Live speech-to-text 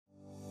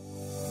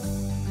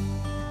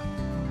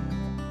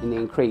And the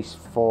increase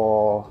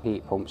for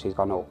heat pumps has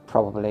gone up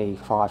probably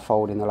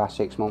fivefold in the last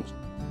 6 months.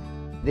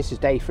 This is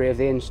day 3 of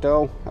the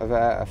install of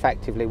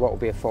effectively what will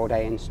be a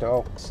 4-day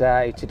install.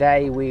 So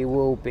today we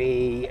will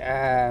be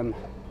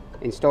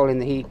installing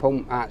the heat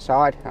pump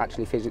outside,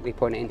 actually physically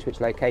putting it into its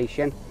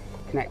location,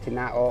 connecting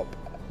that up,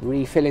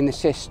 refilling the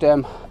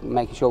system,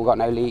 making sure we've got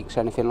no leaks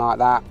or anything like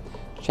that,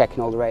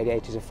 checking all the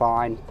radiators are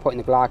fine, putting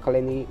the glycol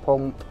in the heat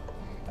pump,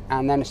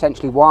 and then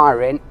essentially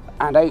wiring,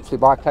 and hopefully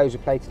by close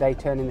of play today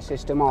turning the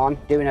system on,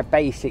 doing a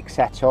basic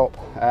setup,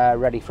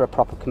 ready for a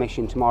proper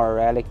commission tomorrow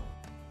really.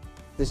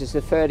 This is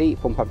the 3rd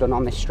heat pump I've done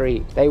on this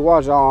street. They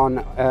was on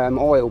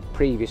oil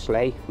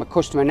previously. My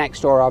customer next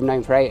door I've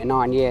known for 8 or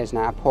 9 years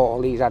now,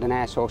 Paul, he's had an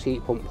air source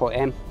heat pump put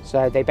in.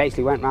 So they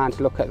basically went round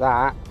to look at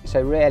that.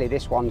 So really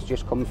this one's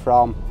just come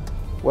from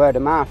word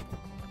of mouth.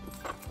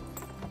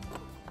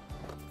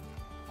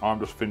 I'm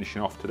just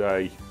finishing off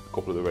today a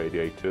couple of the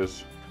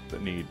radiators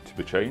that need to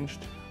be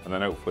changed, and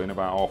then hopefully in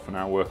about half an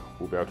hour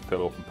we'll be able to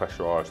fill up and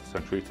pressurise the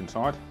central heating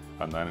side,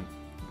 and then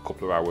a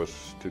couple of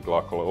hours to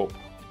glycol it up.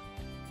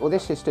 Well,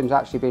 this system's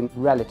actually been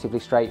relatively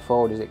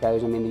straightforward as it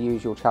goes. I mean, the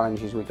usual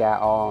challenges we get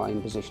are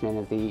in positioning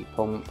of the heat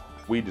pump.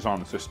 We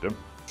designed the system.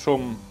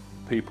 Some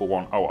people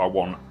want, oh, I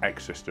want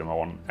X system, I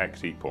want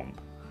X heat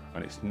pump,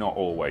 and it's not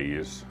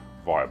always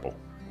viable.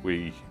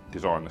 We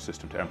designed the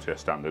system to MCS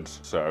standards,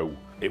 so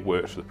it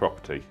works for the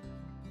property.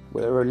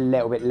 We're a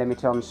little bit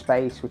limited on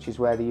space, which is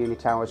where the unit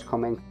towers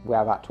come in. We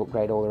have had to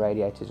upgrade all the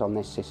radiators on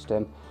this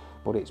system,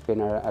 but it's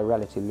been a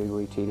relatively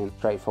routine and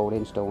straightforward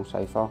install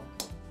so far.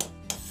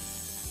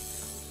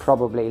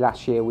 Probably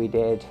last year we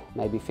did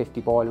maybe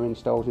 50 boiler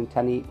installs and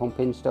 10 heat pump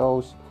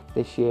installs.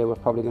 This year we're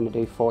probably going to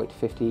do 40 to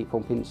 50 heat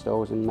pump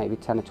installs and maybe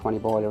 10 or 20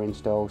 boiler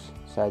installs.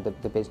 So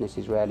the business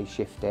is really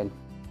shifting.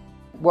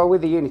 Well,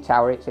 with the unit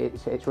tower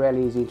it's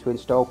really easy to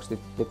install because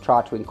they've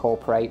tried to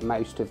incorporate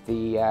most of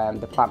the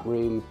plant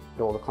room.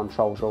 All the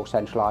controls are all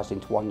centralised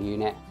into one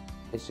unit.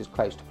 It's as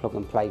close to plug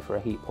and play for a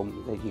heat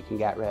pump that you can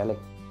get really.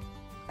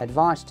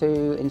 Advice to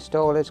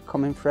installers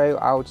coming through,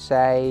 I would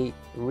say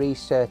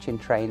research and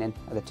training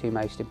are the 2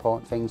 most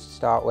important things to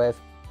start with.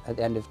 At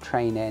the end of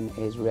training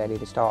is really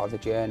the start of the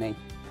journey.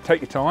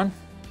 Take your time.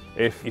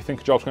 If you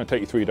think a job's going to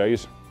take you 3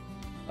 days,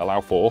 allow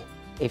 4.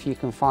 If you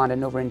can find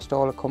another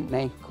installer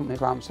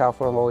companies like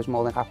myself are always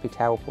more than happy to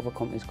help other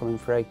companies coming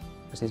through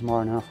because there's more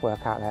than enough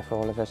work out there for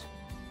all of us.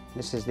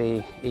 This is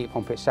the heat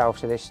pump itself,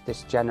 so this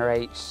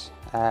generates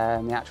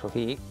the actual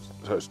heat.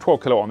 So it's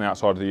 12 kilowatt on the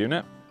outside of the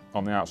unit,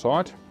 on the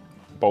outside,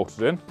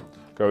 bolted in,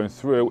 going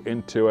through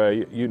into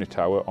a unit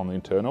tower on the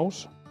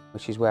internals.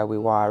 Which is where we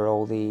wire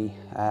all the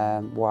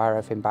wire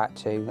everything back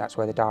to. That's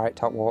where the direct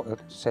hot water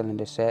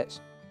cylinder sits.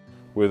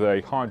 With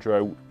a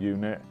hydro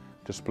unit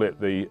to split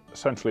the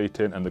central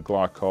heating and the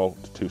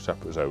glycol to 2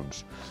 separate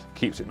zones.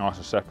 Keeps it nice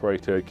and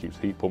separated, keeps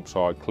the heat pump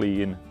side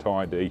clean,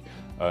 tidy,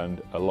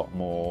 and a lot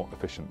more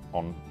efficient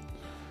on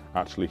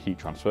actually heat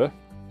transfer.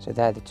 So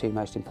they're the 2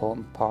 most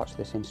important parts of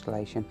this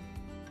installation.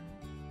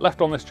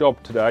 Left on this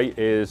job today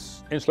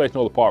is insulating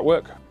all the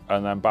pipework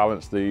and then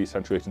balance the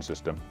central heating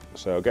system.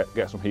 So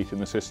get some heat in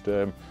the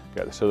system,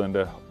 get the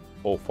cylinder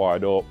all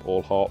fired up,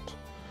 all hot,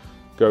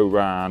 go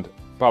round,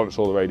 balance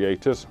all the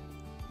radiators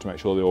to make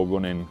sure they're all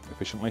running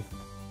efficiently.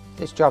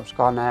 This job's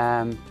gone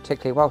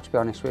particularly well, to be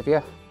honest with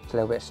you. It's a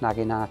little bit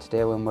snaggy now to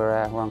do and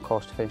we're on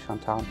course to finish on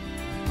time.